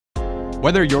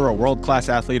Whether you're a world-class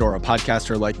athlete or a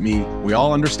podcaster like me, we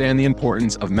all understand the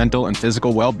importance of mental and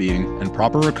physical well-being and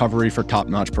proper recovery for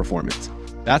top-notch performance.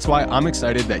 That's why I'm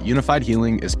excited that Unified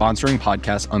Healing is sponsoring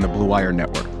podcasts on the Blue Wire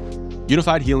Network.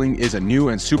 Unified Healing is a new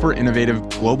and super innovative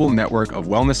global network of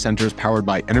wellness centers powered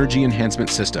by Energy Enhancement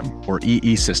System, or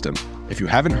EE System. If you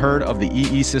haven't heard of the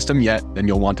EE System yet, then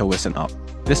you'll want to listen up.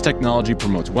 This technology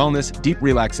promotes wellness, deep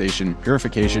relaxation,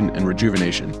 purification, and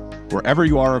rejuvenation. Wherever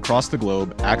you are across the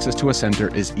globe, access to a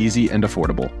center is easy and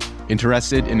affordable.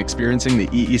 Interested in experiencing the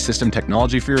EE System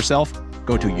technology for yourself?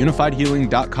 Go to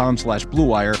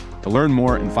unifiedhealing.com/bluewire to learn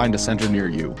more and find a center near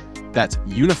you. That's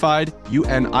unified,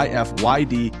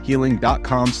 UNIFYD,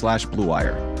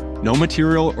 healing.com/bluewire. No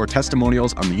material or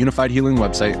testimonials on the Unified Healing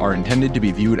website are intended to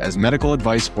be viewed as medical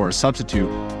advice or a substitute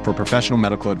for professional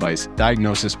medical advice,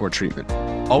 diagnosis, or treatment.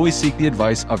 Always seek the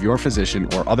advice of your physician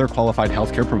or other qualified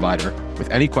healthcare provider with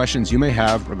any questions you may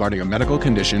have regarding a medical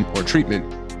condition or treatment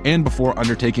and before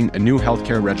undertaking a new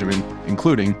healthcare regimen,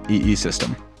 including EE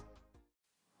System.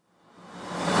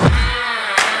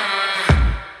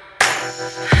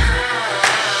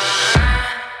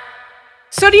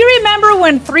 So do you remember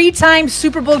when three-time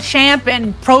Super Bowl champ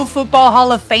and Pro Football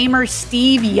Hall of Famer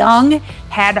Steve Young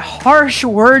had harsh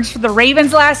words for the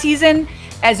Ravens last season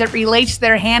as it relates to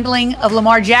their handling of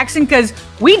Lamar Jackson? Because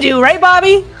we do, right,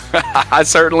 Bobby? I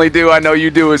certainly do. I know you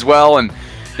do as well. And,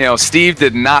 Steve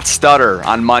did not stutter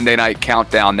on Monday Night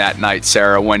Countdown that night,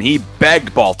 Sarah, when he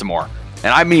begged Baltimore,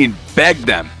 and I mean begged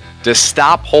them, to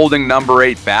stop holding number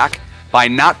 8 back by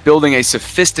not building a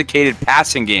sophisticated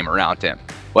passing game around him.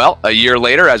 Well, a year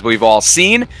later, as we've all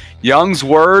seen, Young's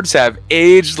words have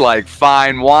aged like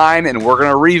fine wine, and we're going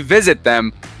to revisit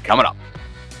them coming up.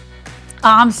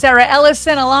 I'm Sarah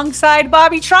Ellison alongside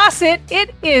Bobby Trossett.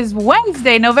 It is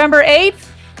Wednesday, November 8th,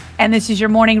 and this is your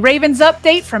morning Ravens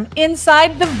update from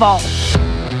inside the vault.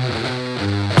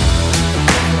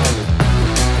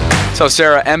 So,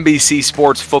 Sarah, NBC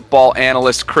Sports football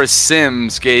analyst Chris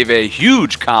Sims gave a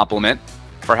huge compliment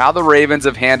for how the Ravens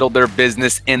have handled their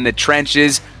business in the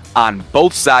trenches on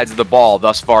both sides of the ball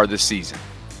thus far this season.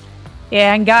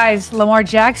 Yeah, and guys, Lamar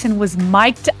Jackson was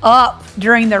mic'd up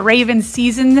during the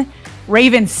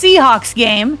Ravens-Seahawks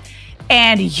game,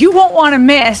 and you won't want to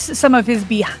miss some of his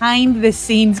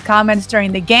behind-the-scenes comments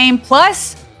during the game.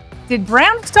 Plus, did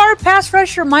Brown star pass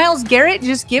rusher Myles Garrett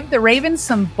just give the Ravens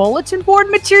some bulletin board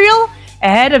material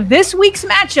ahead of this week's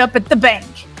matchup at the bank?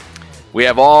 We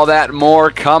have all that and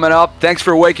more coming up. Thanks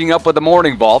for waking up with the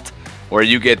Morning Vault, where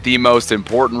you get the most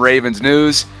important Ravens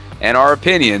news and our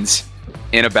opinions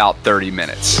in about 30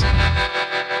 minutes.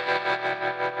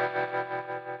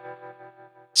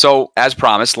 So, as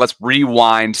promised, let's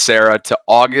rewind, Sarah, to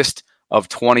August of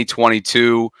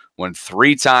 2022 when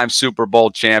three-time Super Bowl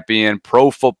champion,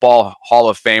 Pro Football Hall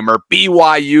of Famer,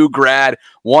 BYU grad,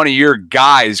 one of your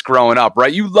guys growing up,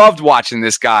 right? You loved watching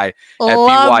this guy at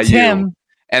BYU. Him.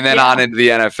 And then on into the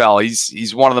NFL.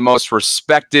 He's one of the most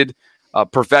respected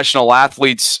professional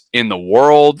athletes in the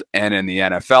world and in the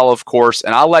NFL, of course.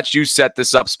 And I'll let you set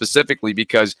this up specifically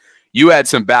because you had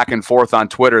some back and forth on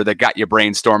Twitter that got you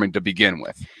brainstorming to begin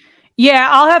with. Yeah,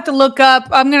 I'll have to look up.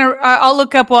 I'll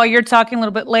look up while you're talking a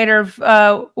little bit later.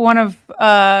 One of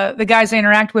the guys I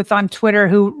interact with on Twitter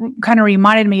who kind of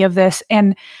reminded me of this.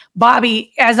 And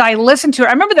Bobby, as I listened to it,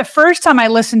 I remember the first time I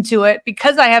listened to it,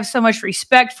 because I have so much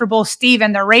respect for both Steve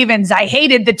and the Ravens, I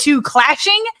hated the two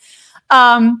clashing.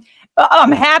 I'm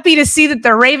happy to see that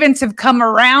the Ravens have come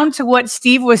around to what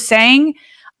Steve was saying.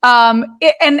 I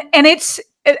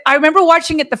remember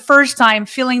watching it the first time,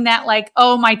 feeling that like,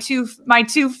 oh, my two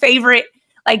favorite,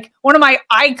 like one of my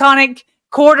iconic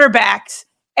quarterbacks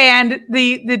and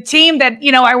the team that,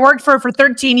 I worked for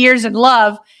 13 years and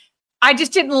love. I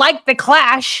just didn't like the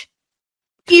clash,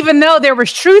 even though there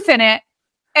was truth in it.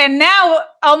 And now,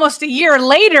 almost a year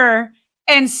later,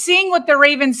 and seeing what the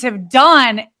Ravens have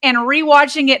done and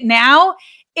rewatching it now,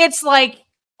 it's like,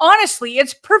 honestly,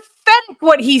 it's prophetic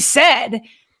what he said.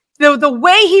 The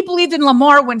way he believed in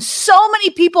Lamar when so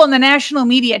many people in the national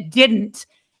media didn't.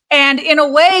 And in a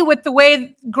way, with the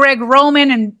way Greg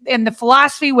Roman and the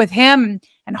philosophy with him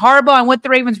and Harbaugh and what the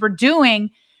Ravens were doing,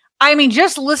 I mean,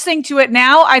 just listening to it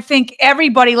now, I think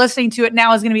everybody listening to it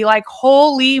now is going to be like,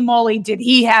 holy moly, did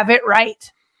he have it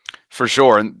right? For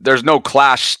sure. And there's no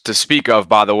clash to speak of,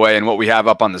 by the way, in what we have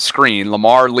up on the screen.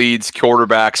 Lamar leads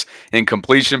quarterbacks in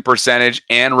completion percentage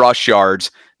and rush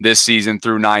yards this season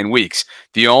through 9 weeks.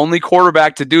 The only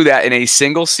quarterback to do that in a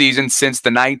single season since the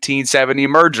 1970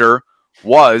 merger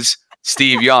was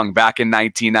Steve Young back in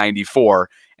 1994.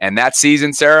 And that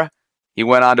season, Sarah, he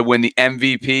went on to win the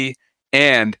MVP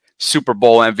and Super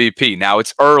Bowl MVP. Now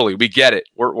it's early. We get it.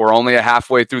 We're only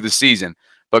halfway through the season,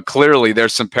 but clearly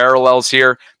there's some parallels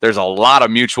here. There's a lot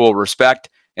of mutual respect.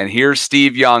 And here's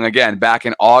Steve Young again, back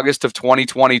in August of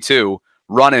 2022,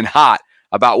 running hot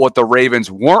about what the Ravens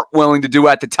weren't willing to do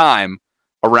at the time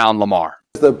around Lamar.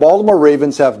 The Baltimore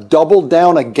Ravens have doubled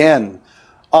down again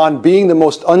on being the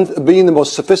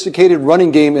most sophisticated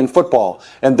running game in football.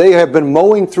 And they have been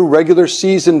mowing through regular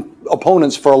season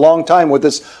opponents for a long time with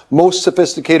this most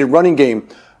sophisticated running game.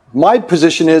 My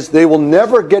position is they will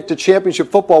never get to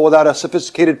championship football without a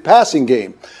sophisticated passing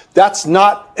game. That's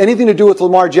not anything to do with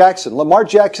Lamar Jackson. Lamar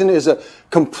Jackson is a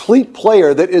complete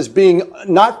player that is being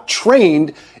not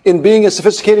trained in being a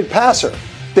sophisticated passer.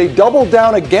 They doubled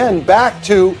down again back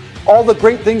to all the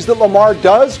great things that Lamar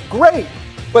does. Great.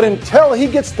 But until he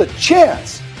gets the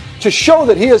chance to show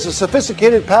that he is a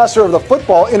sophisticated passer of the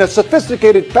football in a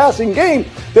sophisticated passing game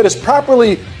that is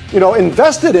properly,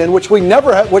 invested in, which they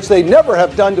never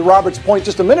have done, to Robert's point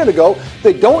just a minute ago.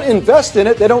 They don't invest in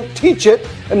it. They don't teach it.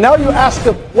 And now you ask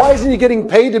them, why isn't he getting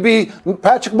paid to be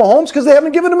Patrick Mahomes? Because they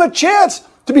haven't given him a chance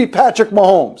to be Patrick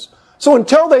Mahomes. So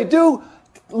until they do,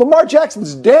 Lamar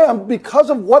Jackson's damned because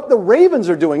of what the Ravens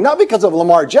are doing, not because of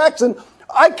Lamar Jackson.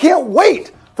 I can't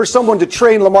wait for someone to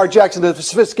train Lamar Jackson to a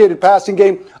sophisticated passing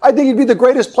game. I think he'd be the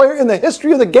greatest player in the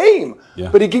history of the game. Yeah.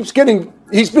 But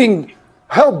he's being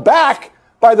held back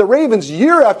by the Ravens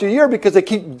year after year because they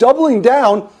keep doubling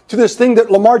down to this thing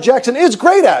that Lamar Jackson is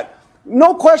great at.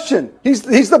 No question. He's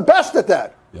the best at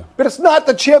that. Yeah. But it's not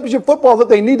the championship football that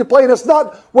they need to play, and it's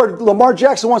not where Lamar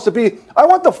Jackson wants to be. I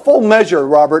want the full measure,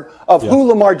 Robert, of who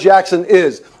Lamar Jackson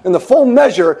is. And the full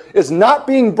measure is not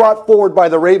being brought forward by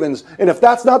the Ravens. And if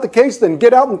that's not the case, then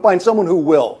get out and find someone who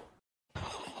will.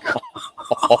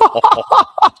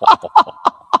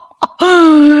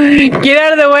 Get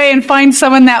out of the way and find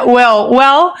someone that will.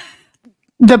 Well,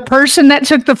 the person that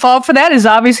took the fall for that is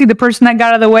obviously the person that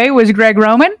got out of the way was Greg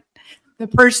Roman. The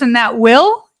person that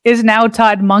will is now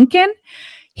Todd Monken.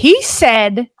 He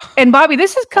said, and Bobby,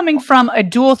 this is coming from a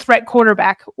dual threat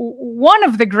quarterback, one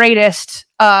of the greatest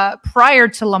prior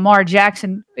to Lamar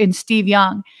Jackson in Steve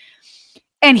Young.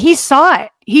 And he saw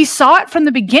it. He saw it from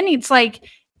the beginning. It's like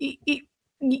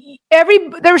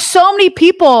there were so many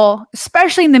people,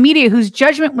 especially in the media, whose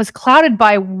judgment was clouded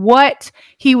by what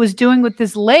he was doing with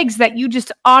his legs that you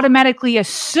just automatically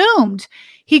assumed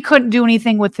he couldn't do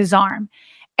anything with his arm.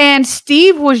 And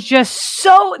Steve was just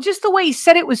the way he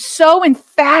said it was so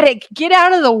emphatic. Get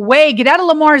out of the way, get out of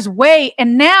Lamar's way.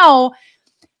 And now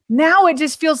it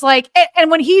just feels like, and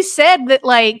when he said that,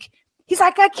 he's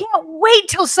like, I can't wait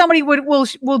till somebody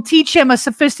will teach him a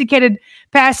sophisticated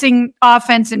passing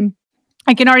offense. And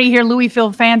I can already hear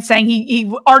Louisville fans saying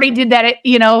he already did that,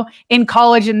 in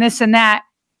college and this and that.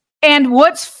 And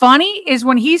what's funny is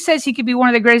when he says he could be one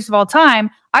of the greatest of all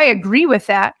time, I agree with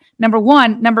that. Number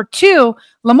one. Number two,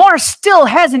 Lamar still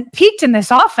hasn't peaked in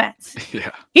this offense.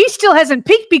 Yeah. He still hasn't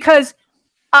peaked because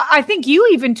I think you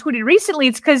even tweeted recently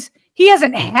it's because he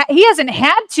hasn't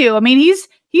had to. I mean,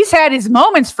 he's had his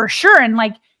moments for sure. And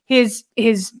his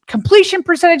completion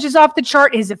percentage is off the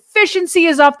chart. His efficiency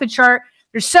is off the chart.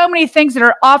 There's so many things that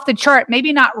are off the chart,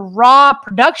 maybe not raw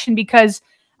production because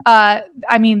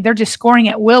they're just scoring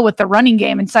at will with the running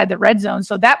game inside the red zone.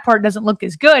 So that part doesn't look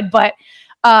as good, but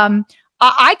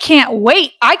I can't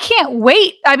wait.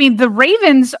 I mean, the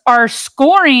Ravens are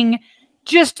scoring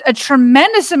just a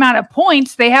tremendous amount of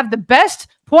points. They have the best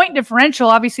point differential.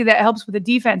 Obviously, that helps with the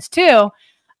defense too.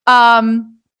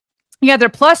 They're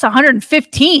plus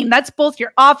 115. That's both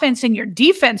your offense and your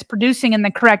defense producing in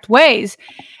the correct ways.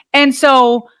 And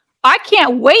so I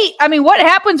can't wait. I mean, what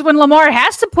happens when Lamar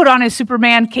has to put on his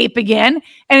Superman cape again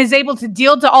and is able to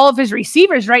deal to all of his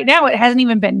receivers? Right now, it hasn't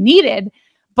even been needed,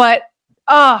 but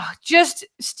just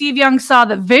Steve Young saw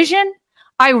the vision.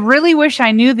 I really wish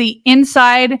I knew the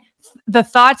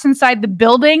thoughts inside the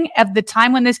building at the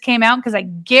time when this came out, because I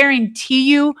guarantee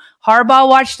you Harbaugh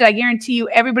watched it. I guarantee you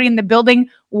everybody in the building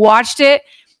watched it.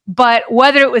 But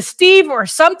whether it was Steve or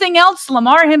something else,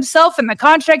 Lamar himself in the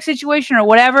contract situation or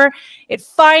whatever, it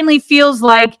finally feels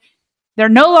like they're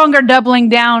no longer doubling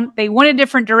down. They went a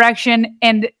different direction.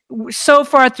 And so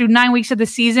far through 9 weeks of the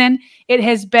season, it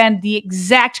has been the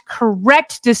exact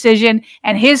correct decision.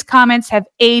 And his comments have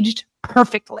aged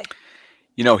perfectly.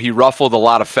 He ruffled a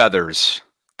lot of feathers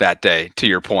that day, to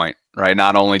your point, right?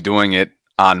 Not only doing it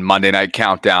on Monday Night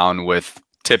Countdown with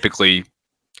typically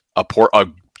a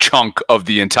chunk of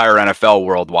the entire NFL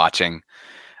world watching,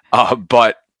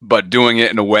 but doing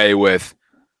it in a way with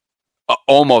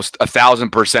almost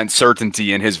 1,000%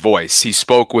 certainty in his voice. He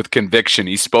spoke with conviction.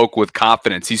 He spoke with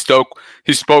confidence. He spoke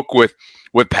with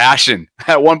with passion.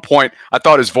 At one point, I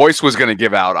thought his voice was going to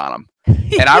give out on him.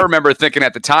 And I remember thinking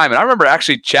at the time, and I remember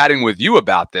actually chatting with you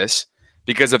about this,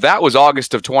 because if that was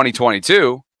August of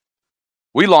 2022,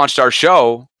 we launched our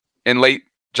show in late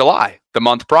July, the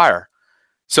month prior.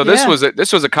 So this was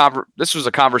a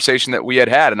conversation that we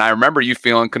had, and I remember you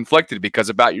feeling conflicted because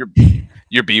about your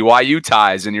BYU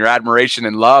ties and your admiration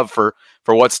and love for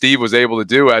what Steve was able to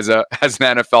do as an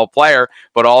NFL player,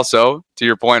 but also, to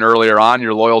your point earlier on,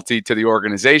 your loyalty to the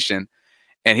organization.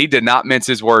 And he did not mince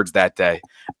his words that day.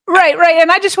 Right.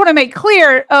 And I just want to make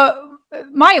clear,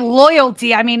 my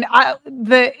loyalty, I mean,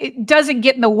 it doesn't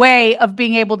get in the way of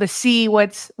being able to see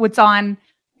what's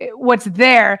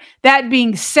there. That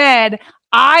being said,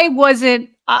 I wasn't.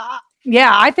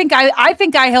 I think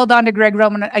I held on to Greg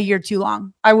Roman a year too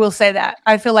long. I will say that.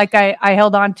 I feel like I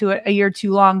held on to it a year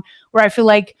too long, where I feel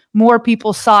like more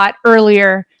people saw it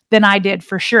earlier than I did,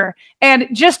 for sure. And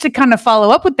just to kind of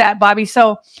follow up with that, Bobby.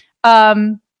 So,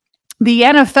 the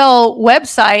NFL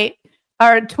website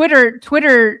or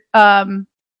Twitter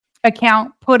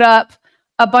account put up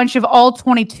a bunch of all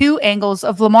 22 angles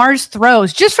of Lamar's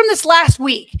throws just from this last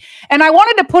week. And I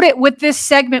wanted to put it with this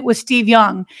segment with Steve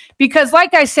Young, because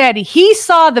like I said, he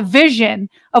saw the vision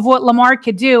of what Lamar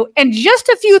could do. And just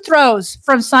a few throws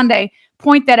from Sunday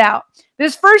point that out.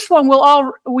 This first one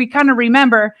we kind of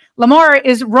remember. Lamar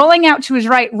is rolling out to his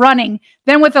right, running.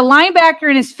 Then with a linebacker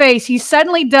in his face, he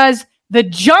suddenly does the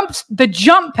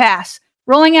jump pass,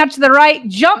 rolling out to the right,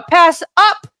 jump pass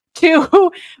up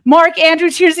to Mark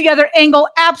Andrews. Here's the other angle.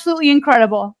 Absolutely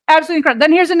incredible. Absolutely incredible.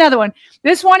 Then here's another one.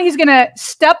 This one, he's going to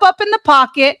step up in the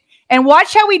pocket and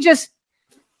watch how he just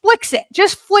flicks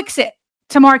it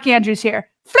to Mark Andrews here.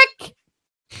 Flick.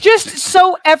 Just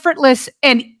so effortless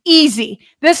and easy.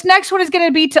 This next one is going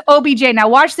to be to OBJ. Now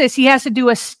watch this. He has to do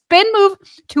a spin move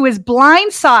to his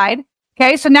blind side.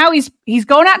 Okay, so now he's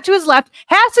going out to his left,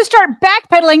 has to start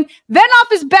backpedaling, then off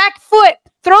his back foot,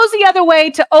 throws the other way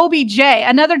to OBJ.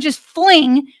 Another just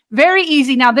fling, very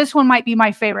easy. Now this one might be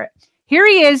my favorite. Here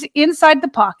he is inside the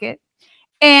pocket,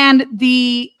 and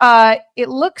it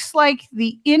looks like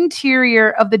the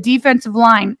interior of the defensive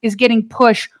line is getting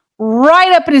pushed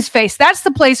right up in his face. That's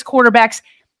the place quarterbacks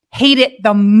hate it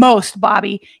the most,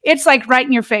 Bobby. It's like right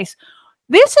in your face.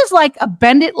 This is like a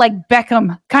bend it like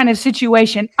Beckham kind of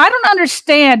situation. I don't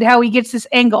understand how he gets this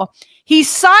angle. He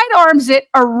sidearms it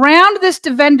around this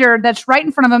defender that's right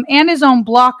in front of him and his own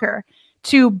blocker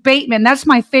to Bateman. That's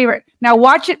my favorite. Now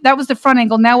watch it. That was the front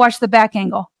angle. Now watch the back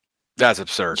angle. That's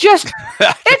absurd. It's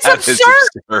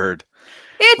absurd.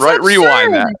 It's right. absurd.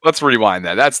 Rewind that. Let's rewind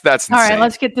that. That's insane. All right.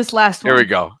 Let's get this last one. Here we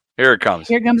go. Here it comes.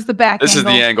 Here comes the back This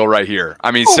angle. is the angle right here.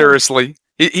 I mean, seriously.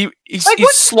 He Like,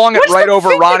 slung it right over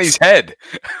physics? Ronnie's head.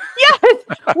 Yes.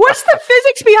 What's the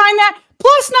physics behind that?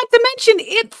 Plus, not to mention,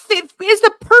 it is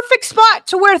the perfect spot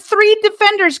to where three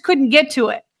defenders couldn't get to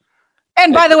it.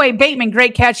 And by the way, Bateman,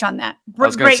 great catch on that.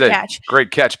 Great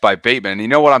catch by Bateman. And you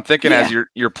know what I'm thinking as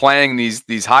you're playing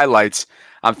these highlights?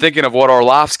 I'm thinking of what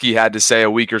Orlovsky had to say a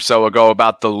week or so ago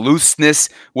about the looseness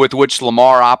with which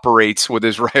Lamar operates with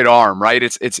his right arm. Right?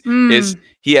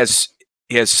 He has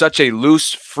such a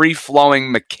loose,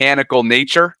 free-flowing, mechanical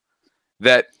nature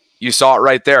that you saw it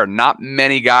right there. Not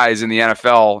many guys in the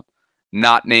NFL,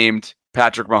 not named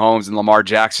Patrick Mahomes and Lamar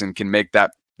Jackson, can make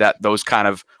those kind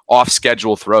of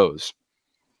off-schedule throws.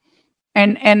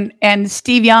 And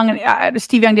Steve Young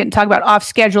didn't talk about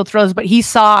off-schedule throws, but he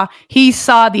saw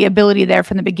the ability there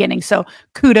from the beginning. So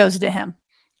kudos to him.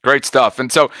 Great stuff.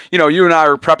 And so, you and I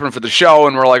were prepping for the show,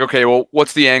 and we're like, okay, well,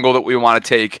 what's the angle that we want to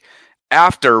take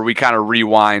after we kind of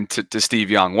rewind to Steve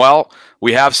Young? Well,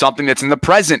 we have something that's in the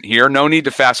present here. No need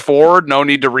to fast forward, no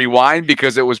need to rewind,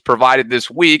 because it was provided this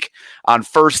week on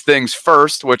First Things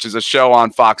First, which is a show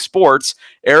on Fox Sports.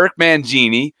 Eric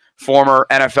Mangini, former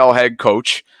NFL head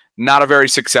coach, not a very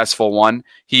successful one.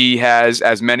 He has,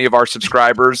 as many of our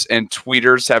subscribers and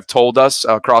tweeters have told us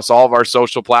across all of our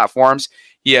social platforms,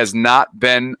 he has not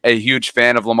been a huge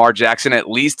fan of Lamar Jackson, at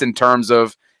least in terms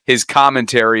of his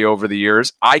commentary over the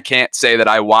years. I can't say that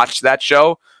I watched that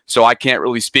show, so I can't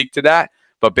really speak to that.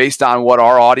 But based on what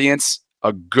our audience,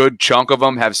 a good chunk of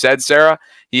them, have said, Sarah,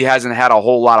 he hasn't had a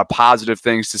whole lot of positive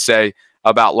things to say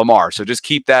about Lamar. So just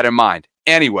keep that in mind.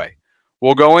 Anyway,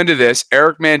 we'll go into this.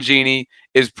 Eric Mangini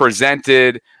is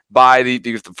presented by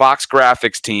the Fox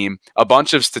Graphics team a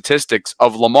bunch of statistics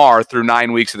of Lamar through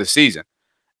 9 weeks of the season.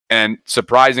 And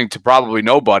surprising to probably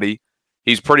nobody,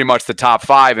 he's pretty much the top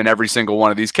 5 in every single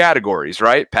one of these categories,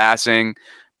 right? Passing,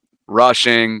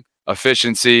 rushing,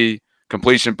 efficiency,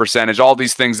 completion percentage, all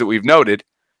these things that we've noted.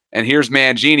 And here's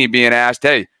Mangini being asked,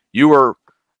 hey,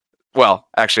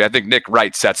 actually, I think Nick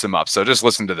Wright sets him up. So just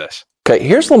listen to this. Okay,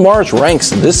 here's Lamar's ranks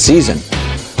this season.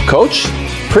 Coach,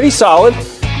 pretty solid.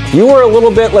 You were a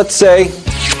little bit, let's say,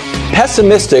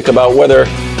 pessimistic about whether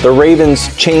the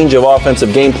Ravens' change of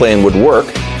offensive game plan would work.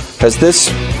 Has this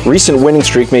recent winning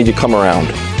streak made you come around?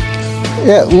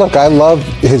 Yeah, look, I love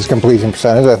his completion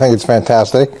percentage. I think it's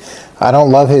fantastic. I don't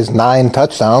love his 9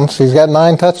 touchdowns. He's got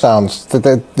 9 touchdowns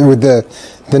with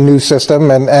the new system,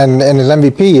 and in his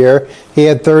MVP year, he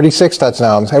had 36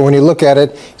 touchdowns. And when you look at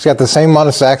it, he's got the same amount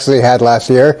of sacks that he had last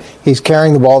year. He's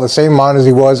carrying the ball the same amount as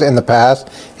he was in the past.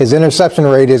 His interception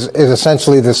rate is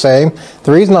essentially the same.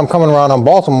 The reason I'm coming around on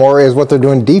Baltimore is what they're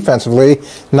doing defensively,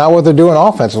 not what they're doing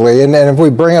offensively. And if we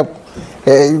bring up,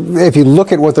 if you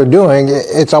look at what they're doing,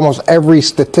 it's almost every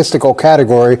statistical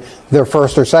category they're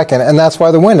first or second, and that's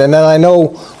why they're winning. And I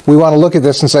know we want to look at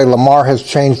this and say Lamar has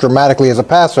changed dramatically as a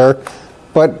passer,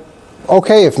 but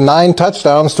okay, if 9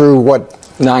 touchdowns through what?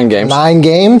 9 games. 9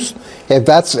 games. If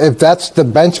that's the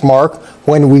benchmark,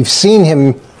 when we've seen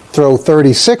him throw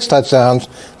 36 touchdowns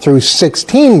through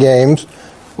 16 games,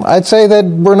 I'd say that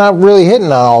we're not really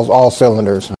hitting on all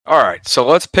cylinders. All right, so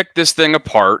let's pick this thing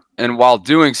apart. And while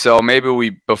doing so,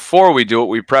 maybe before we do it,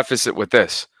 we preface it with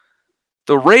this.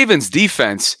 The Ravens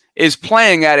defense is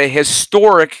playing at a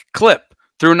historic clip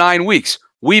through 9 weeks.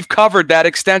 We've covered that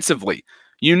extensively.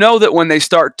 You know that when they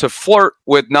start to flirt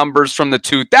with numbers from the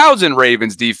 2000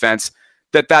 Ravens defense,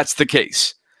 that's the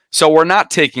case. So we're not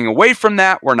taking away from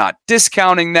that. We're not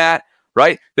discounting that,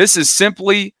 right? This is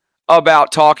simply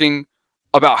about talking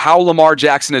about how Lamar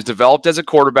Jackson has developed as a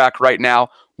quarterback right now,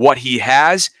 what he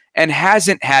has and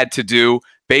hasn't had to do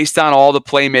based on all the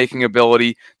playmaking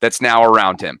ability that's now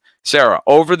around him. Sarah,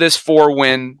 over this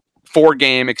 4-game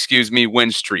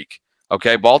win streak,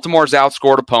 okay, Baltimore's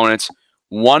outscored opponents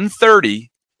 130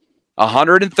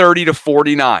 to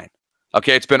 49.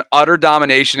 Okay, it's been utter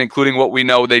domination, including what we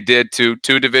know they did to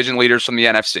 2 division leaders from the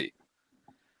NFC.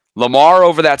 Lamar,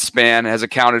 over that span, has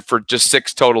accounted for just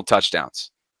 6 total touchdowns.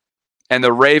 And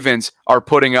the Ravens are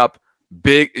putting up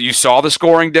big. You saw the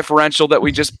scoring differential that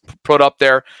we just put up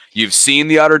there. You've seen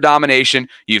the utter domination.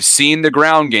 You've seen the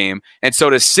ground game. And so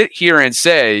to sit here and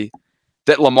say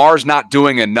that Lamar's not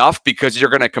doing enough because you're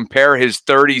going to compare his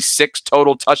 36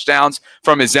 total touchdowns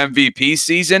from his MVP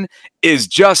season is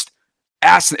just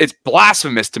it's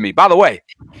blasphemous to me. By the way,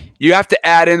 you have to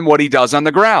add in what he does on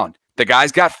the ground. The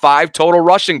guy's got 5 total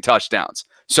rushing touchdowns.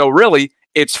 So really,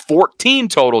 it's 14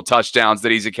 total touchdowns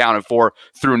that he's accounted for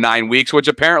through 9 weeks, which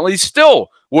apparently still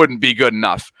wouldn't be good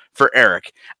enough for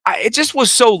Eric. It just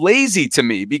was so lazy to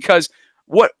me because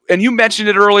and you mentioned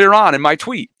it earlier on in my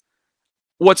tweet.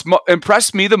 What's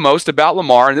impressed me the most about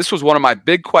Lamar, and this was one of my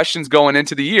big questions going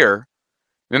into the year.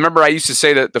 Remember, I used to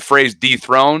say that the phrase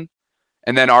dethrone,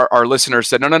 and then our listeners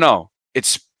said, no,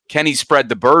 it's can he spread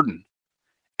the burden?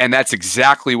 And that's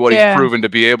exactly what he's proven to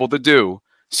be able to do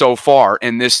so far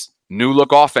in this new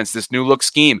look offense, this new look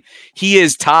scheme. He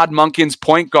is Todd Monken's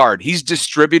point guard. He's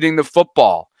distributing the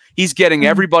football. He's getting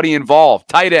everybody involved,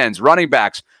 tight ends, running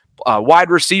backs,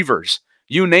 wide receivers,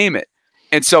 you name it.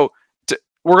 And so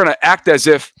we're going to act as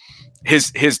if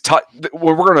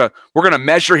we're going to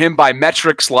measure him by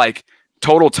metrics like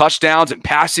total touchdowns and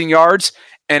passing yards.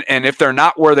 And if they're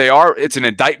not where they are, it's an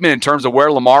indictment in terms of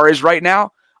where Lamar is right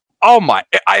now. Oh my,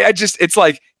 it's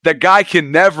like the guy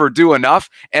can never do enough.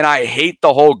 And I hate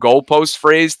the whole goalpost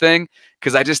phrase thing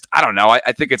because I don't know.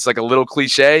 I think it's like a little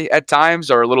cliche at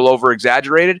times or a little over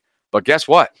exaggerated. But guess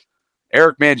what?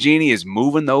 Eric Mangini is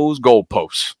moving those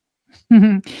goalposts.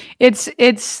 Mm-hmm.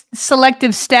 It's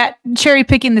selective cherry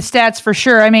picking the stats for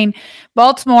sure. I mean,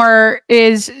 Baltimore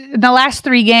is in the last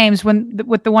 3 games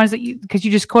with the ones that because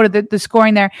you just quoted the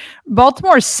scoring there.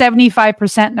 Baltimore is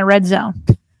 75% in the red zone.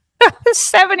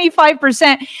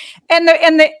 75%,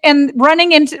 and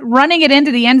running it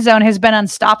into the end zone has been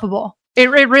unstoppable. It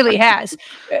really has.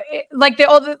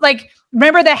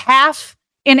 Remember the half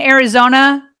in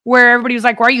Arizona where everybody was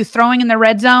like, "Why are you throwing in the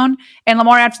red zone?" And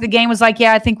Lamar after the game was like,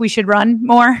 "Yeah, I think we should run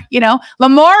more." You know,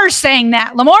 Lamar's saying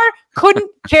that. Lamar couldn't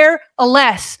care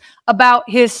less about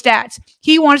his stats.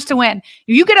 He wants to win.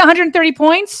 If you get 130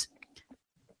 points,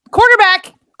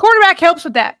 quarterback helps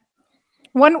with that.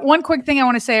 One quick thing I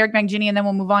want to say, Eric Mangini, and then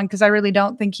we'll move on because I really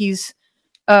don't think he's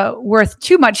worth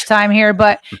too much time here.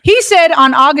 But he said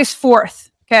on August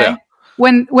 4th, okay, yeah.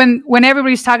 when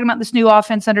everybody's talking about this new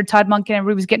offense under Todd Monken,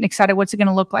 everybody was getting excited. What's it going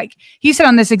to look like? He said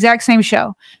on this exact same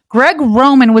show, Greg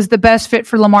Roman was the best fit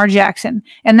for Lamar Jackson,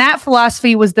 and that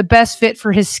philosophy was the best fit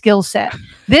for his skill set.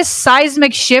 This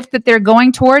seismic shift that they're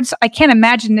going towards, I can't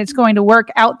imagine it's going to work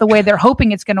out the way they're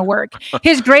hoping it's going to work.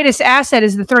 His greatest asset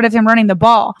is the threat of him running the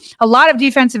ball. A lot of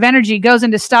defensive energy goes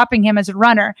into stopping him as a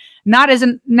runner, now as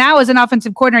an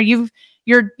offensive coordinator.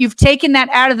 You've taken that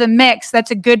out of the mix.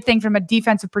 That's a good thing from a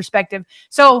defensive perspective.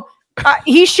 So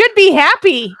he should be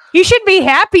happy. He should be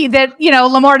happy that,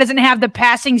 Lamar doesn't have the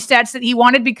passing stats that he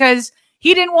wanted because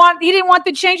he didn't want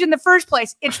the change in the first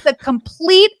place. It's the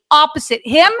complete opposite.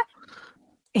 Him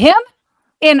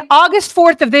in August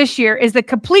 4th of this year is the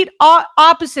complete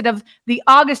opposite of the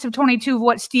August of 22 of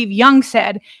what Steve Young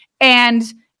said. And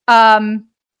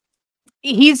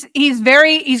he's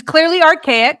clearly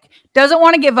archaic, doesn't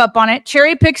want to give up on it,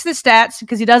 cherry picks the stats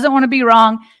because he doesn't want to be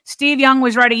wrong. Steve Young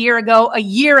was right a year ago, a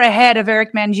year ahead of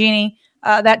Eric Mangini.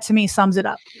 That to me sums it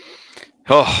up.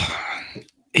 Oh,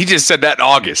 he just said that in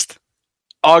August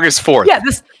 4th. Yeah,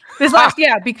 this last,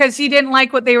 because he didn't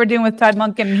like what they were doing with Todd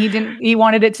Monken. He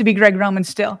wanted it to be Greg Roman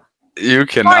still. You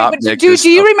cannot make do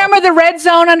you remember the red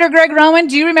zone under Greg Roman?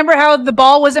 Do you remember how the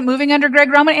ball wasn't moving under Greg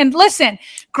Roman? And listen,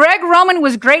 Greg Roman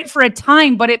was great for a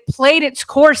time, but it played its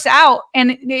course out,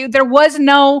 and there was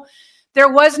no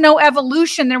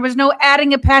evolution. There was no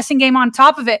adding a passing game on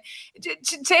top of it.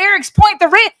 To Eric's point,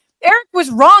 Eric was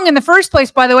wrong in the first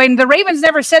place, by the way, and the Ravens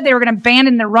never said they were going to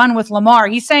abandon the run with Lamar.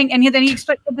 He's saying, and then he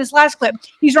expected this last clip,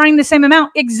 he's running the same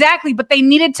amount. Exactly, but they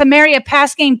needed to marry a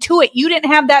pass game to it. You didn't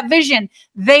have that vision.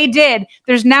 They did.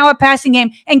 There's now a passing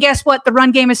game, and guess what? The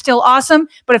run game is still awesome,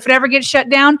 but if it ever gets shut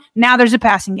down, now there's a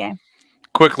passing game.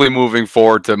 Quickly moving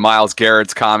forward to Myles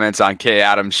Garrett's comments on Kay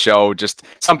Adams' show. Just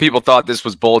some people thought this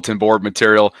was bulletin board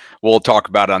material. We'll talk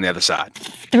about it on the other side.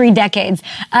 3 decades.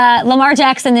 Lamar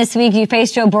Jackson this week, you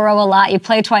face Joe Burrow a lot. You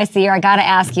play twice a year. I got to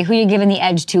ask you, who are you giving the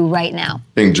edge to right now?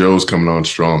 I think Joe's coming on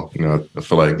strong. I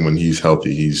feel like when he's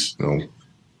healthy, he's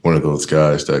one of those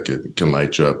guys that can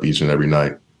light you up each and every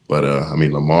night. But,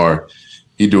 Lamar,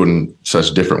 he do it in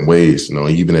such different ways,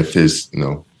 even if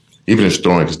even his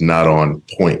throwing is not on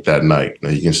point that night,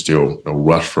 he can still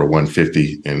rush for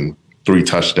 150 and 3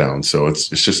 touchdowns. So it's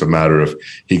just a matter of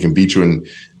he can beat you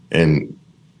in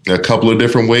a couple of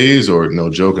different ways, or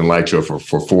Joe can light you up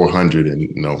for 400,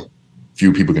 and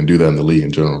few people can do that in the league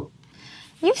in general.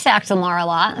 You've sacked Lamar a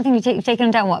lot. I think you've taken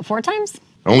him down 4 times?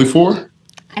 Only 4?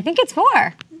 I think it's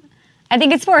 4.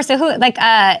 So who,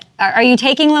 are you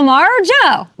taking Lamar or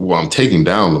Joe? Well, I'm taking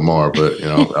down Lamar, but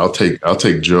I'll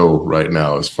take Joe right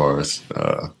now as far as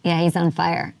yeah, he's on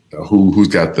fire. Who's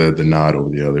got the nod over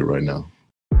the other right now?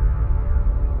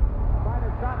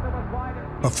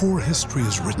 Before history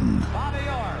is written,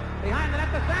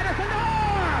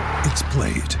 it's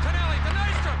played.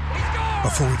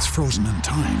 Before it's frozen in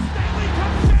time,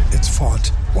 it's fought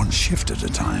one shift at a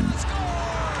time.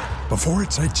 Before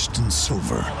it's etched in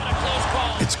silver,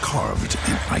 it's carved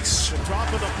in ice.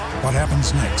 What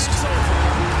happens next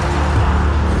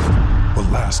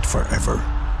will last forever.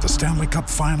 The Stanley Cup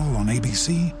Final on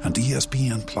ABC and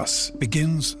ESPN Plus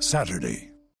begins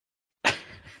Saturday.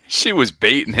 She was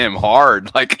baiting him hard.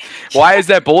 Why is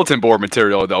that bulletin board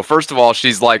material, though? First of all,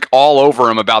 she's all over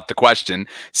him about the question.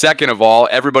 Second of all,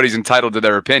 everybody's entitled to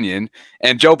their opinion.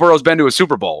 And Joe Burrow's been to a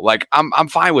Super Bowl. I'm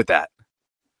fine with that.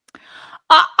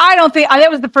 I don't think that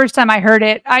was the first time I heard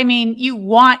it. You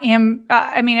want him.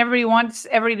 Everybody wants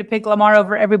everybody to pick Lamar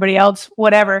over everybody else,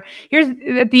 whatever. Here's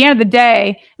at the end of the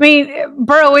day.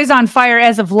 Burrow is on fire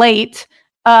as of late.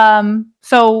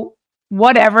 So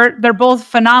whatever. They're both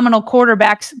phenomenal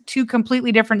quarterbacks, 2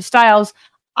 completely different styles.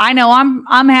 I know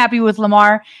I'm happy with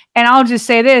Lamar, and I'll just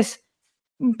say this.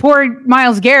 Poor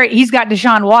Myles Garrett, he's got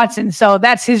Deshaun Watson, so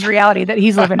that's his reality that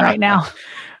he's living right now.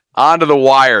 On to the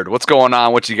Wired. What's going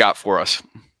on? What you got for us?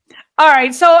 All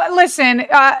right. So listen,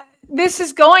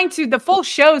 the full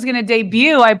show is going to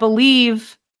debut, I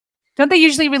believe. Don't they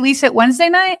usually release it Wednesday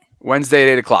night?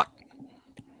 Wednesday at 8:00.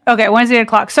 Okay, Wednesday at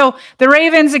 8:00. So the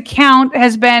Ravens account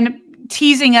has been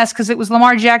teasing us because it was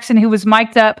Lamar Jackson who was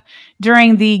mic'd up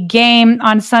during the game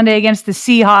on Sunday against the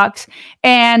Seahawks.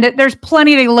 And there's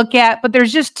plenty to look at, but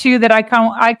there's just 2 that I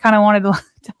kind of wanted to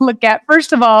look at.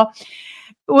 First of all,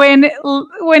 when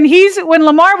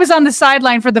Lamar was on the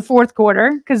sideline for the 4th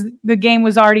quarter, because the game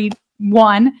was already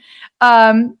won,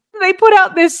 they put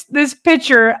out this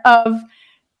picture of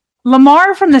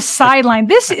Lamar from the sideline.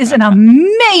 This is an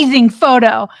amazing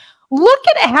photo. Look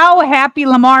at how happy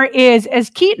Lamar is as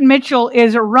Keaton Mitchell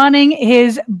is running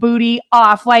his booty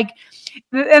off.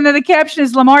 And then the caption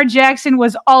is, Lamar Jackson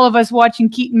was all of us watching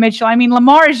Keaton Mitchell.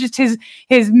 Lamar is just his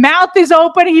mouth is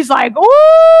open. He's like,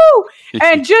 ooh,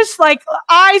 and just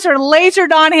eyes are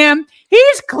lasered on him.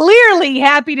 He's clearly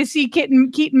happy to see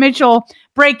Keaton Mitchell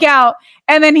break out.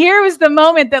 And then here was the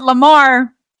moment that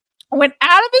Lamar went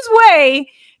out of his way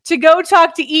to go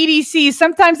talk to EDC.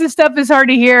 Sometimes this stuff is hard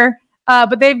to hear,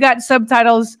 but they've got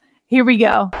subtitles. Here we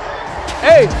go.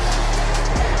 Hey,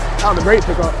 That was a great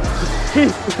pickup. He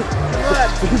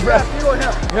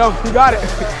got it.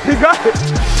 He got it.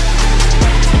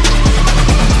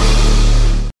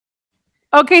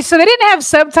 Okay, so they didn't have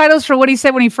subtitles for what he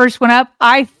said when he first went up.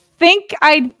 I think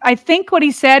what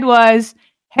he said was,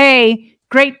 "Hey,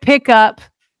 great pickup,"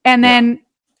 and then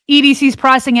EDC's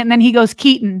processing it, and then he goes,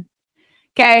 "Keaton."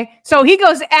 Okay, so he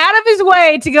goes out of his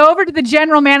way to go over to the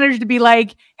general manager to be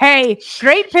like, "Hey,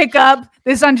 great pickup,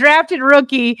 this undrafted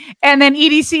rookie," and then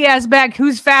EDC asks back,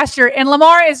 "Who's faster?" And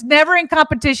Lamar is never in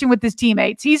competition with his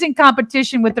teammates. He's in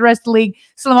competition with the rest of the league.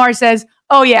 So Lamar says,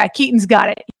 "Oh yeah, Keaton's got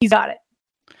it. He's got it."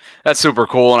 That's super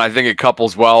cool, and I think it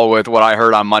couples well with what I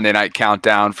heard on Monday Night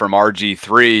Countdown from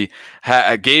RG3.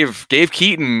 Gave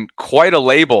Keaton quite a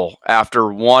label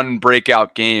after one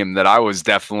breakout game that I was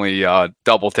definitely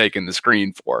double taking the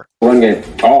screen for. Run game.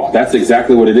 Oh, that's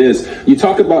exactly what it is. You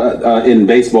talk about in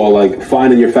baseball, like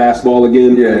finding your fastball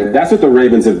again. Yeah. That's what the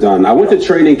Ravens have done. I went to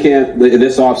training camp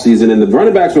this offseason, and the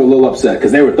running backs were a little upset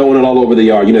because they were throwing it all over the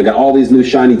yard. You know, got all these new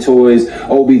shiny toys,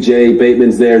 OBJ,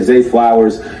 Bateman's there, Zay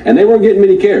Flowers, and they weren't getting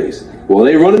many carries. Well,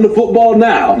 they running the football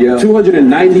now. Yeah.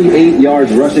 298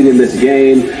 yards rushing in this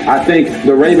game. I think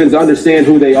the Ravens understand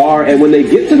who they are, and when they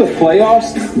get to the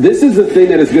playoffs, this is the thing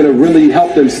that is going to really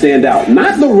help them stand out.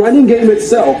 Not the running game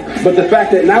itself, but the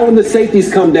fact that now when the safeties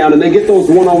come down and they get those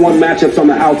one-on-one matchups on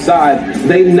the outside,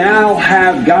 they now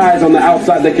have guys on the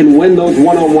outside that can win those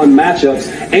one-on-one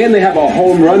matchups, and they have a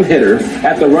home run hitter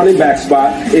at the running back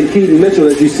spot in Keaton Mitchell,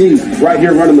 as you see right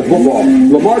here running the football.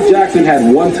 Lamar Jackson had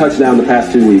one touchdown the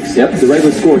past 2 weeks. Yep. The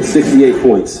Ravens scored 68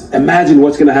 points. Imagine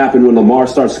what's going to happen when Lamar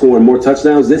starts scoring more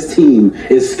touchdowns. This team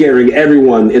is scaring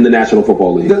everyone in the National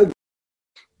Football League.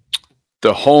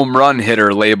 The home run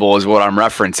hitter label is what I'm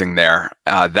referencing there.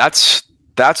 That's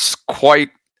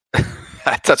quite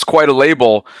that's quite a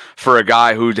label for a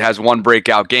guy who has one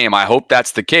breakout game. I hope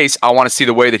that's the case. I want to see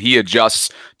the way that he adjusts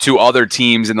to other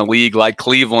teams in the league, like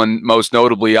Cleveland, most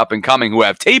notably up and coming, who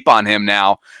have tape on him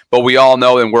now. But we all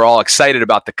know and we're all excited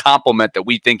about the compliment that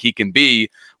we think he can be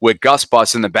with Gus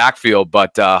Bus in the backfield.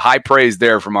 But high praise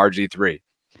there from RG3.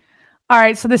 All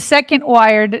right, so the second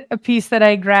Wired piece that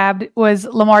I grabbed was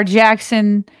Lamar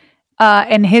Jackson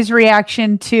and his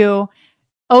reaction to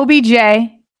OBJ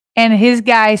and his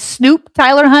guy Snoop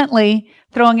Tyler Huntley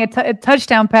throwing a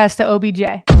touchdown pass to OBJ.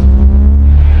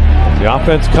 The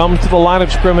offense comes to the line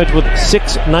of scrimmage with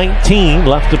 6:19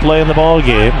 left to play in the ball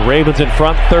game. Ravens in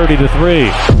front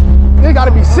 30-3. There got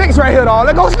to be 6 right here, dog.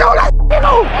 Let's go.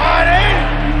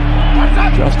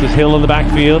 Justice Hill in the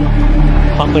backfield.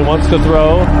 Huntley wants to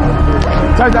throw.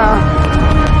 Touchdown.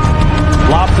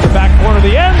 Lob to the back corner of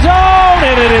the end zone,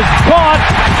 and it is caught.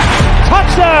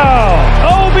 Touchdown!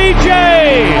 OBJ!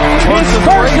 His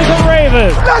first of the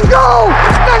Ravens. Let's go!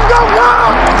 Let's go! Let's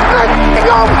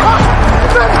go!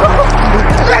 Let's go!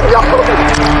 Let's go!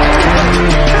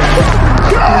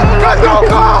 Let's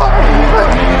go!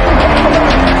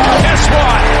 Guess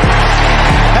what?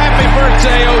 Happy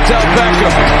birthday, Odell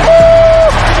Beckham.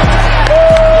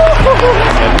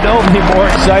 And nobody more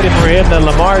excited for him than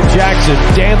Lamar Jackson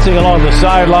dancing along the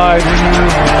sidelines.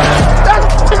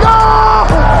 Let's go!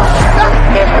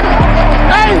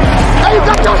 Hey,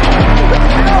 let's go!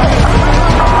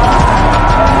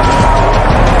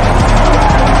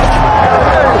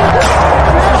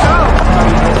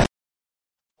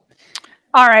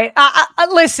 All right,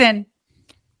 listen.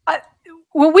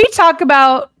 When we talk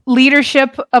about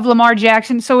leadership of Lamar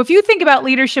Jackson, so if you think about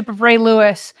leadership of Ray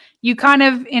Lewis, you kind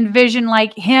of envision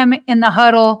like him in the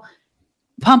huddle,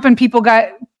 pumping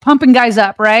guys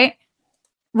up, right?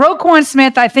 Roquan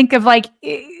Smith, I think of like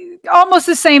almost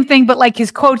the same thing, but like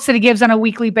his quotes that he gives on a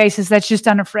weekly basis, that's just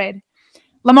unafraid.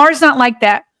 Lamar's not like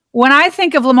that. When I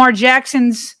think of Lamar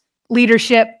Jackson's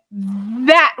leadership,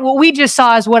 that what we just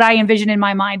saw is what I envision in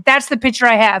my mind. That's the picture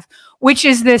I have, which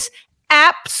is this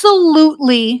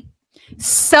absolutely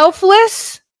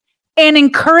selfless and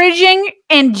encouraging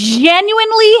and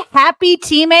genuinely happy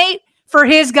teammate for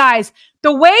his guys.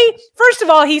 The way, first of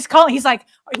all, he's like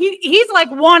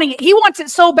wanting it. He wants it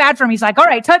so bad for him. He's like, all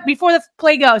right, before the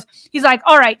play goes, he's like,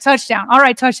 all right, touchdown. All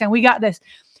right, touchdown. We got this.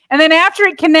 And then after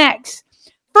it connects,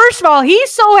 first of all,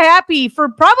 he's so happy for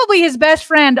probably his best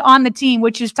friend on the team,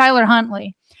 which is Tyler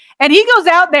Huntley. And he goes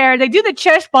out there, they do the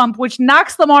chest bump, which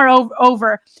knocks Lamar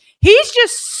over. He's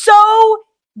just so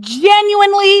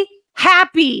genuinely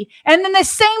happy. And then the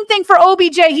same thing for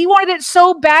OBJ. He wanted it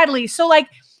so badly. So like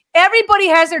everybody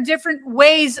has their different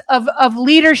ways of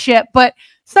leadership, but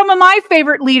some of my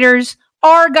favorite leaders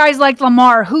are guys like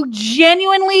Lamar who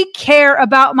genuinely care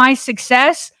about my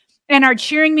success and are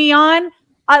cheering me on.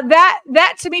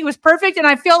 That to me was perfect. And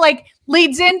I feel like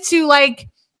leads into like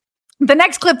the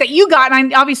next clip that you got,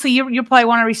 and obviously you probably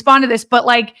want to respond to this, but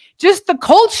like just the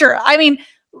culture. I mean,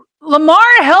 Lamar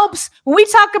helps when we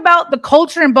talk about the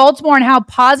culture in Baltimore and how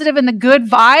positive and the good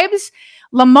vibes.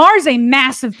 Lamar's a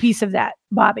massive piece of that,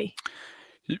 Bobby.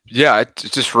 Yeah, it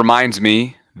just reminds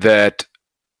me that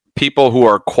people who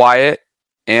are quiet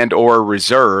and or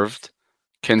reserved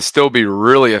can still be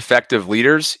really effective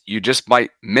leaders. You just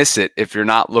might miss it if you're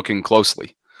not looking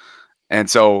closely. And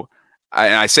so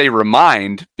I say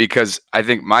remind because I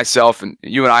think myself and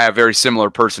you and I have very similar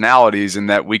personalities in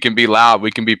that we can be loud,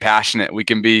 we can be passionate, we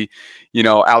can be,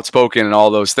 outspoken and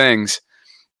all those things.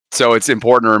 So it's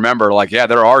important to remember, like, yeah,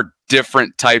 there are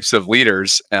different types of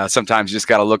leaders. Sometimes you just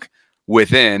got to look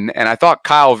within. And I thought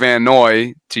Kyle Van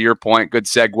Noy, to your point, good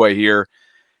segue here,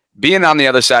 being on the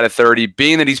other side of 30,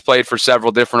 being that he's played for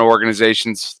several different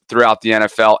organizations throughout the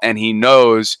NFL, and he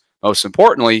knows, most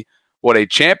importantly, what a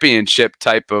championship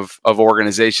type of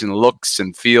organization looks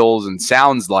and feels and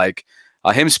sounds like.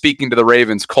 Him speaking to the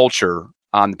Ravens culture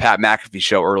on the Pat McAfee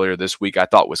show earlier this week, I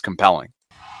thought was compelling.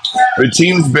 The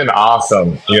team's been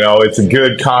awesome. It's a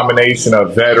good combination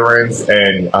of veterans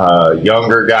and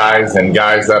younger guys and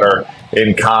guys that are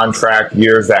in contract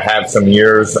years that have some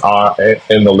years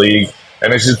in the league.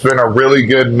 And it's just been a really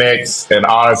good mix. And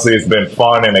honestly, it's been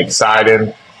fun and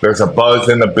exciting. There's a buzz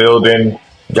in the building.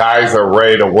 Guys are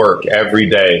ready to work every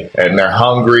day, and they're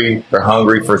hungry. They're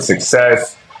hungry for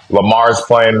success. Lamar's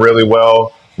playing really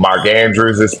well. Mark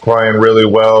Andrews is playing really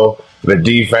well. The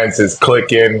defense is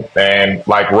clicking. And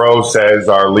like Rose says,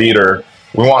 our leader,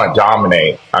 we want to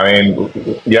dominate. I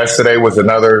mean, yesterday was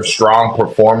another strong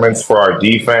performance for our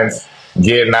defense,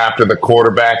 getting after the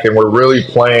quarterback. And we're really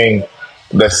playing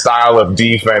the style of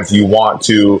defense you want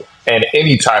to at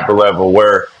any type of level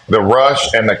where the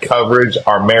rush and the coverage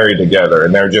are married together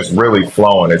and they're just really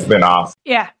flowing. It's been awesome.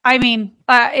 Yeah. I mean,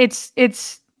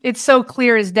 it's so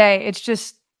clear as day. It's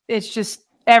just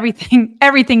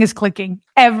everything is clicking.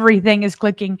 Everything is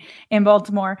clicking in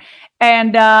Baltimore.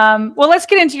 And let's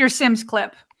get into your Sims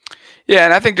clip. Yeah,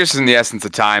 and I think just in the essence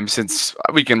of time, since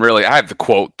we can really, I have the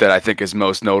quote that I think is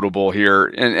most notable here,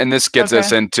 and this gets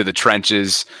us into the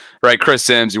trenches, right? Chris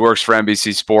Sims, he works for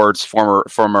NBC Sports, former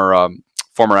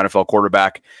NFL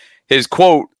quarterback. His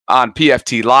quote on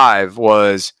PFT Live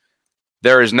was,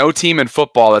 "There is no team in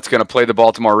football that's going to play the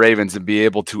Baltimore Ravens and be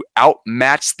able to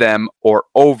outmatch them or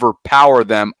overpower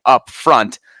them up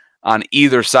front on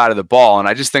either side of the ball." And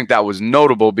I just think that was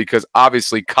notable because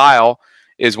obviously Kyle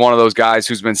is one of those guys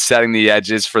who's been setting the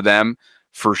edges for them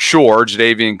for sure.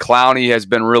 Jadeveon Clowney has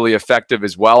been really effective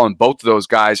as well, and both of those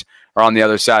guys are on the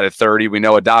other side of 30. We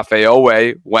know Odafe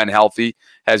Owe, when healthy,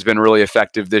 has been really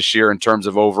effective this year in terms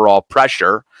of overall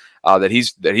pressure that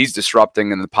he's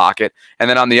disrupting in the pocket. And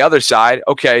then on the other side,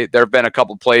 okay, there have been a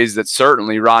couple plays that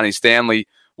certainly Ronnie Stanley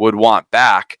would want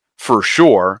back for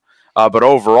sure. But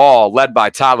overall, led by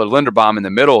Tyler Linderbaum in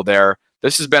the middle there,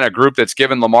 this has been a group that's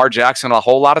given Lamar Jackson a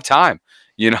whole lot of time,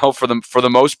 for the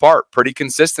most part, pretty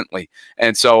consistently.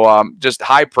 And so just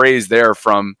high praise there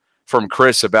from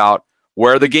Chris about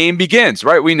where the game begins,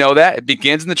 right? We know that it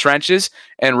begins in the trenches,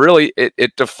 and really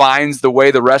it defines the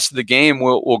way the rest of the game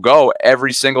will go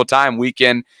every single time, week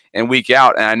in and week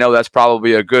out. And I know that's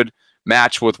probably a good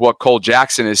match with what Cole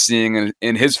Jackson is seeing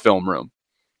in his film room.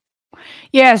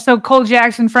 Yeah, so Cole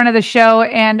Jackson, friend of the show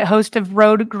and host of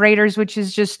Road Graders, which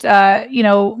is just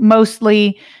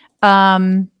mostly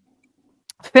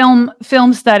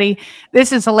film study.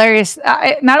 This is hilarious.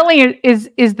 Not only is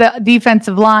the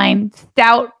defensive line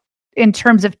stout in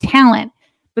terms of talent,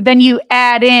 but then you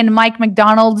add in Mike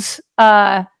McDonald's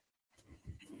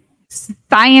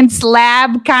science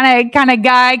lab kind of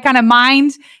guy, kind of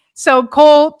mind. So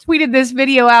Cole tweeted this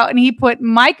video out, and he put,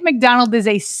 "Mike McDonald is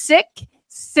a sick,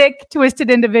 twisted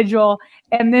individual."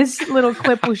 And this little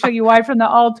clip will show you why from the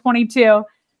All 22.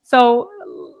 So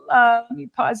let me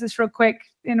pause this real quick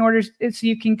in order so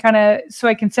you can so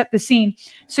I can set the scene.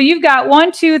 So you've got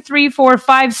 1, 2, 3, 4,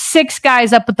 5, 6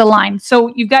 guys up at the line.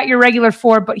 So you've got your regular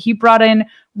 4, but he brought in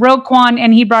Roquan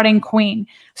and he brought in Queen.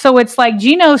 So it's like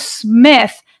Geno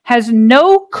Smith has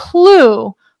no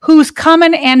clue who's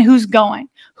coming and who's going,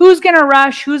 who's going to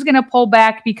rush, who's going to pull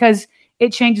back, because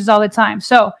it changes all the time.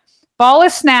 So ball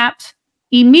is snapped.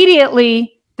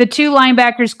 Immediately, the 2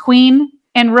 linebackers, Queen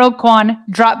and Roquan,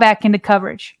 drop back into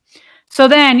coverage. So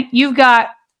then you've got,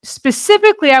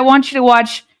 specifically, I want you to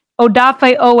watch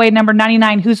Odafe Owe, number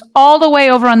 99, who's all the way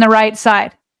over on the right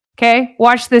side. Okay?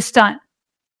 Watch this stunt.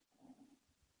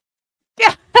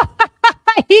 Yeah.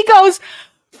 He goes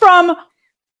from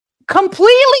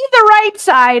completely the right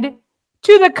side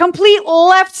to the complete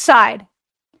left side.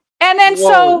 And then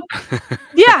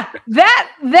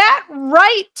that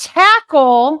right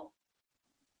tackle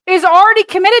is already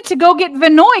committed to go get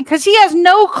Vinoy because he has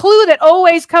no clue that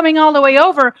Oweh's coming all the way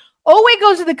over. Oweh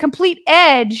goes to the complete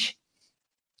edge.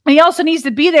 And he also needs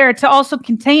to be there to also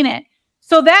contain it.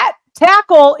 So that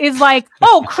tackle is like,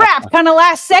 oh, crap, kind of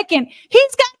last second.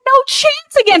 He's got no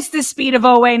chance against the speed of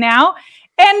Oweh now.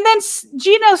 And then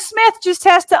Geno Smith just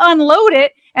has to unload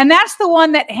it. And that's the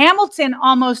one that Hamilton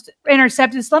almost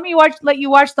intercepted. So let you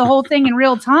watch the whole thing in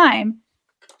real time.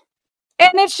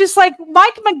 And it's just like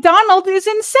Mike McDonald is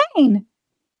insane.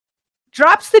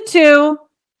 Drops the 2.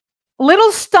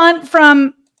 Little stunt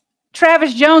from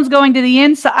Travis Jones going to the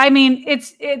inside. I mean,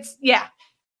 it's yeah.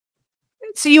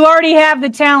 So you already have the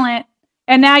talent,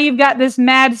 and now you've got this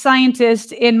mad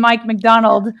scientist in Mike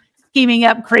McDonald scheming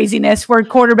up craziness where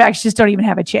quarterbacks just don't even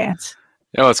have a chance.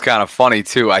 You know, it's kind of funny,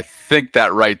 too. I think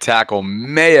that right tackle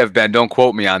may have been, don't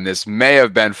quote me on this, may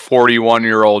have been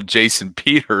 41-year-old Jason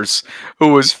Peters,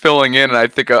 who was filling in, and I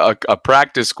think a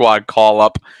practice squad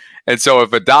call-up. And so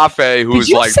if Adafe, who's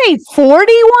like... Did you say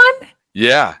 41?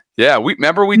 Yeah. Yeah. We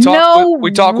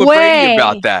talked with Brady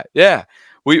about that. Yeah.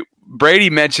 Brady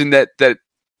mentioned that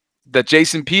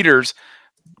Jason Peters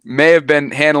may have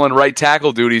been handling right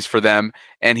tackle duties for them,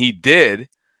 and he did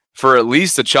for at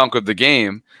least a chunk of the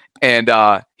game. And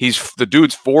the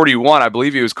dude's 41. I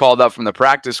believe he was called up from the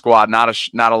practice squad not a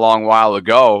long while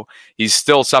ago. He's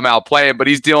still somehow playing, but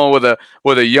he's dealing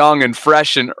with a young and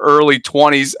fresh and early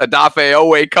 20s Adafe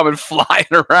Oweh coming flying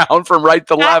around from right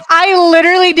to left. I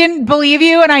literally didn't believe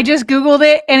you, and I just Googled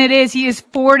it, and he is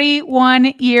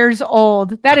 41 years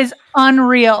old. That is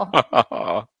unreal.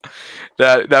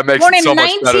 that makes Born it so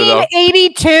much better, though.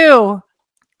 1982.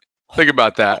 Think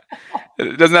about that.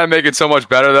 Doesn't that make it so much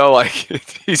better, though? Like,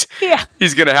 he's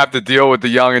going to have to deal with the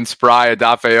young and spry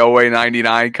Adafe Oweh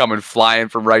 99 coming flying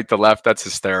from right to left. That's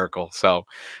hysterical. So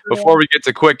before we get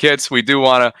to quick hits, we do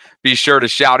want to be sure to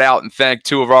shout out and thank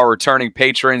 2 of our returning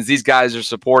patrons. These guys are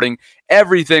supporting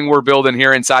everything we're building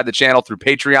here inside the channel through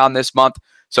Patreon this month.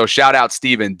 So shout out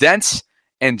Steven Dentz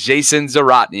and Jason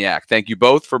Zaratniak. Thank you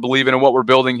both for believing in what we're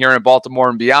building here in Baltimore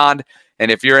and beyond. And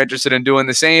if you're interested in doing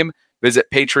the same, visit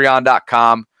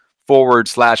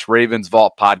patreon.com/Ravens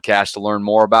Vault Podcast to learn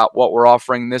more about what we're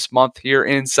offering this month here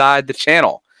inside the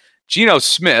channel. Geno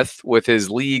Smith with his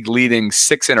league-leading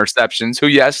 6 interceptions. Who,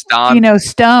 yes, Don. Geno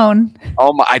Stone.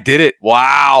 Oh, my, I did it.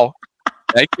 Wow.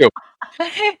 Thank you.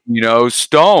 Geno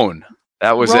Stone.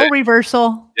 That was Role it.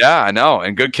 Reversal. Yeah, I know.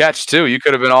 And good catch, too. You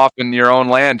could have been off in your own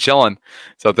land chilling.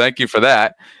 So thank you for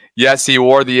that. Yes, he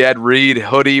wore the Ed Reed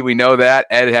hoodie. We know that.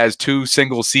 Ed has 2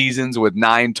 single seasons with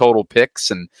 9 total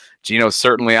picks, and Geno's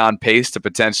certainly on pace to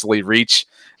potentially reach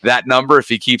that number if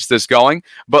he keeps this going.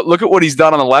 But look at what he's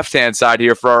done on the left-hand side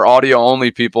here for our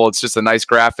audio-only people. It's just a nice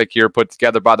graphic here put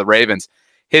together by the Ravens.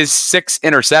 His 6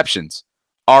 interceptions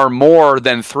are more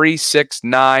than 12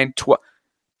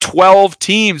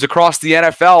 teams across the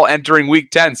NFL entering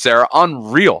Week 10, Sarah.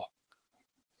 Unreal.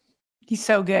 He's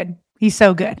so good. He's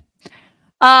so good.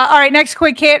 All right, next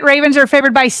quick hit. Ravens are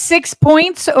favored by 6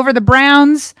 points over the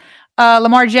Browns.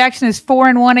 Lamar Jackson is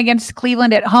 4-1 against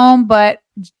Cleveland at home, but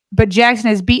Jackson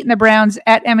has beaten the Browns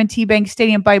at M&T Bank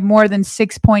Stadium by more than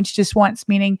 6 points just once,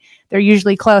 meaning they're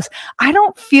usually close. I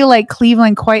don't feel like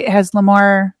Cleveland quite has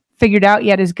Lamar figured out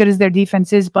yet, as good as their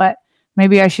defense is, but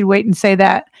maybe I should wait and say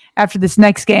that after this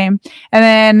next game.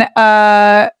 And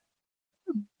then,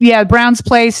 Browns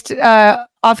placed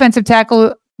offensive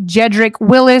tackle Jedrick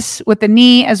Willis with the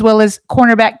knee, as well as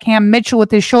cornerback Cam Mitchell with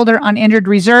his shoulder on injured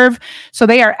reserve. So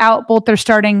they are out, both their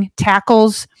starting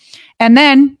tackles. And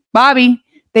then, Bobby,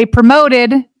 they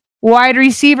promoted wide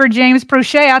receiver James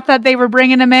Prochet. I thought they were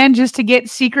bringing him in just to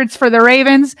get secrets for the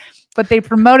Ravens, but they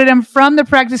promoted him from the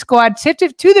practice squad to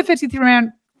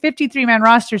the 53-man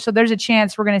roster. So there's a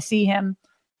chance we're going to see him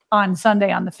on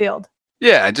Sunday on the field.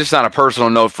 Yeah, just on a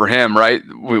personal note for him, right?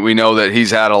 We know that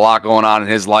he's had a lot going on in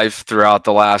his life throughout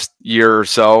the last year or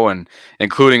so, and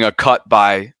including a cut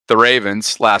by the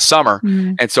Ravens last summer.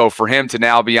 Mm-hmm. And so for him to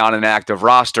now be on an active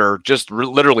roster just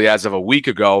literally as of a week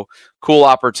ago, cool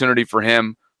opportunity for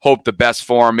him. Hope the best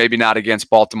for him, maybe not against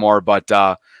Baltimore, but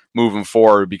moving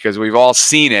forward, because we've all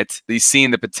seen it. He's seen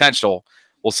the potential.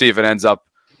 We'll see if it ends up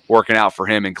working out for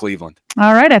him in Cleveland.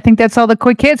 All right, I think that's all the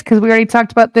quick hits because we already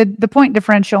talked about the point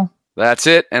differential. That's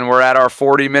it, and we're at our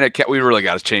 40-minute. We really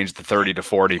got to change the 30 to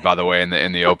 40. By the way, in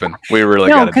the open, we really got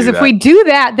to do that. No, because if we do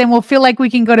that, then we'll feel like we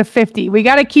can go to 50. We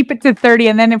got to keep it to 30,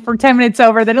 and then if we're 10 minutes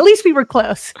over, then at least we were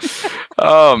close.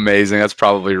 Oh, amazing! That's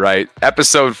probably right.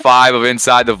 Episode 5 of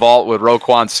Inside the Vault with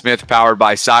Roquan Smith, powered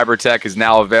by Cybertech, is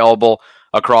now available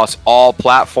across all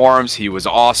platforms. He was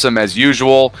awesome as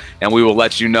usual, and we will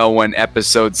let you know when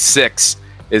episode 6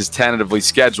 is tentatively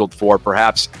scheduled for,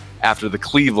 perhaps after the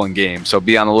Cleveland game. So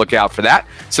be on the lookout for that.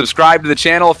 Subscribe to the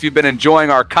channel if you've been enjoying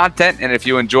our content, and if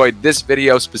you enjoyed this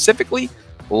video specifically,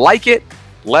 like it.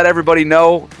 Let everybody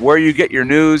know where you get your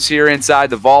news here inside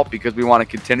the vault, because we want to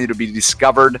continue to be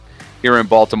discovered here in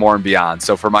Baltimore and beyond.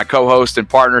 So for my co-host and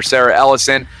partner, Sarah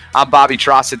Ellison, I'm Bobby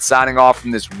Trossett signing off from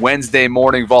this Wednesday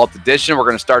morning Vault edition. We're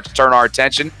going to start to turn our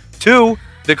attention to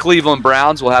the Cleveland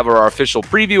Browns. We'll have our official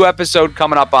preview episode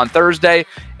coming up on Thursday,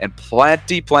 and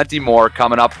plenty more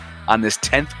coming up on this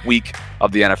 10th week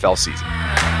of the NFL season.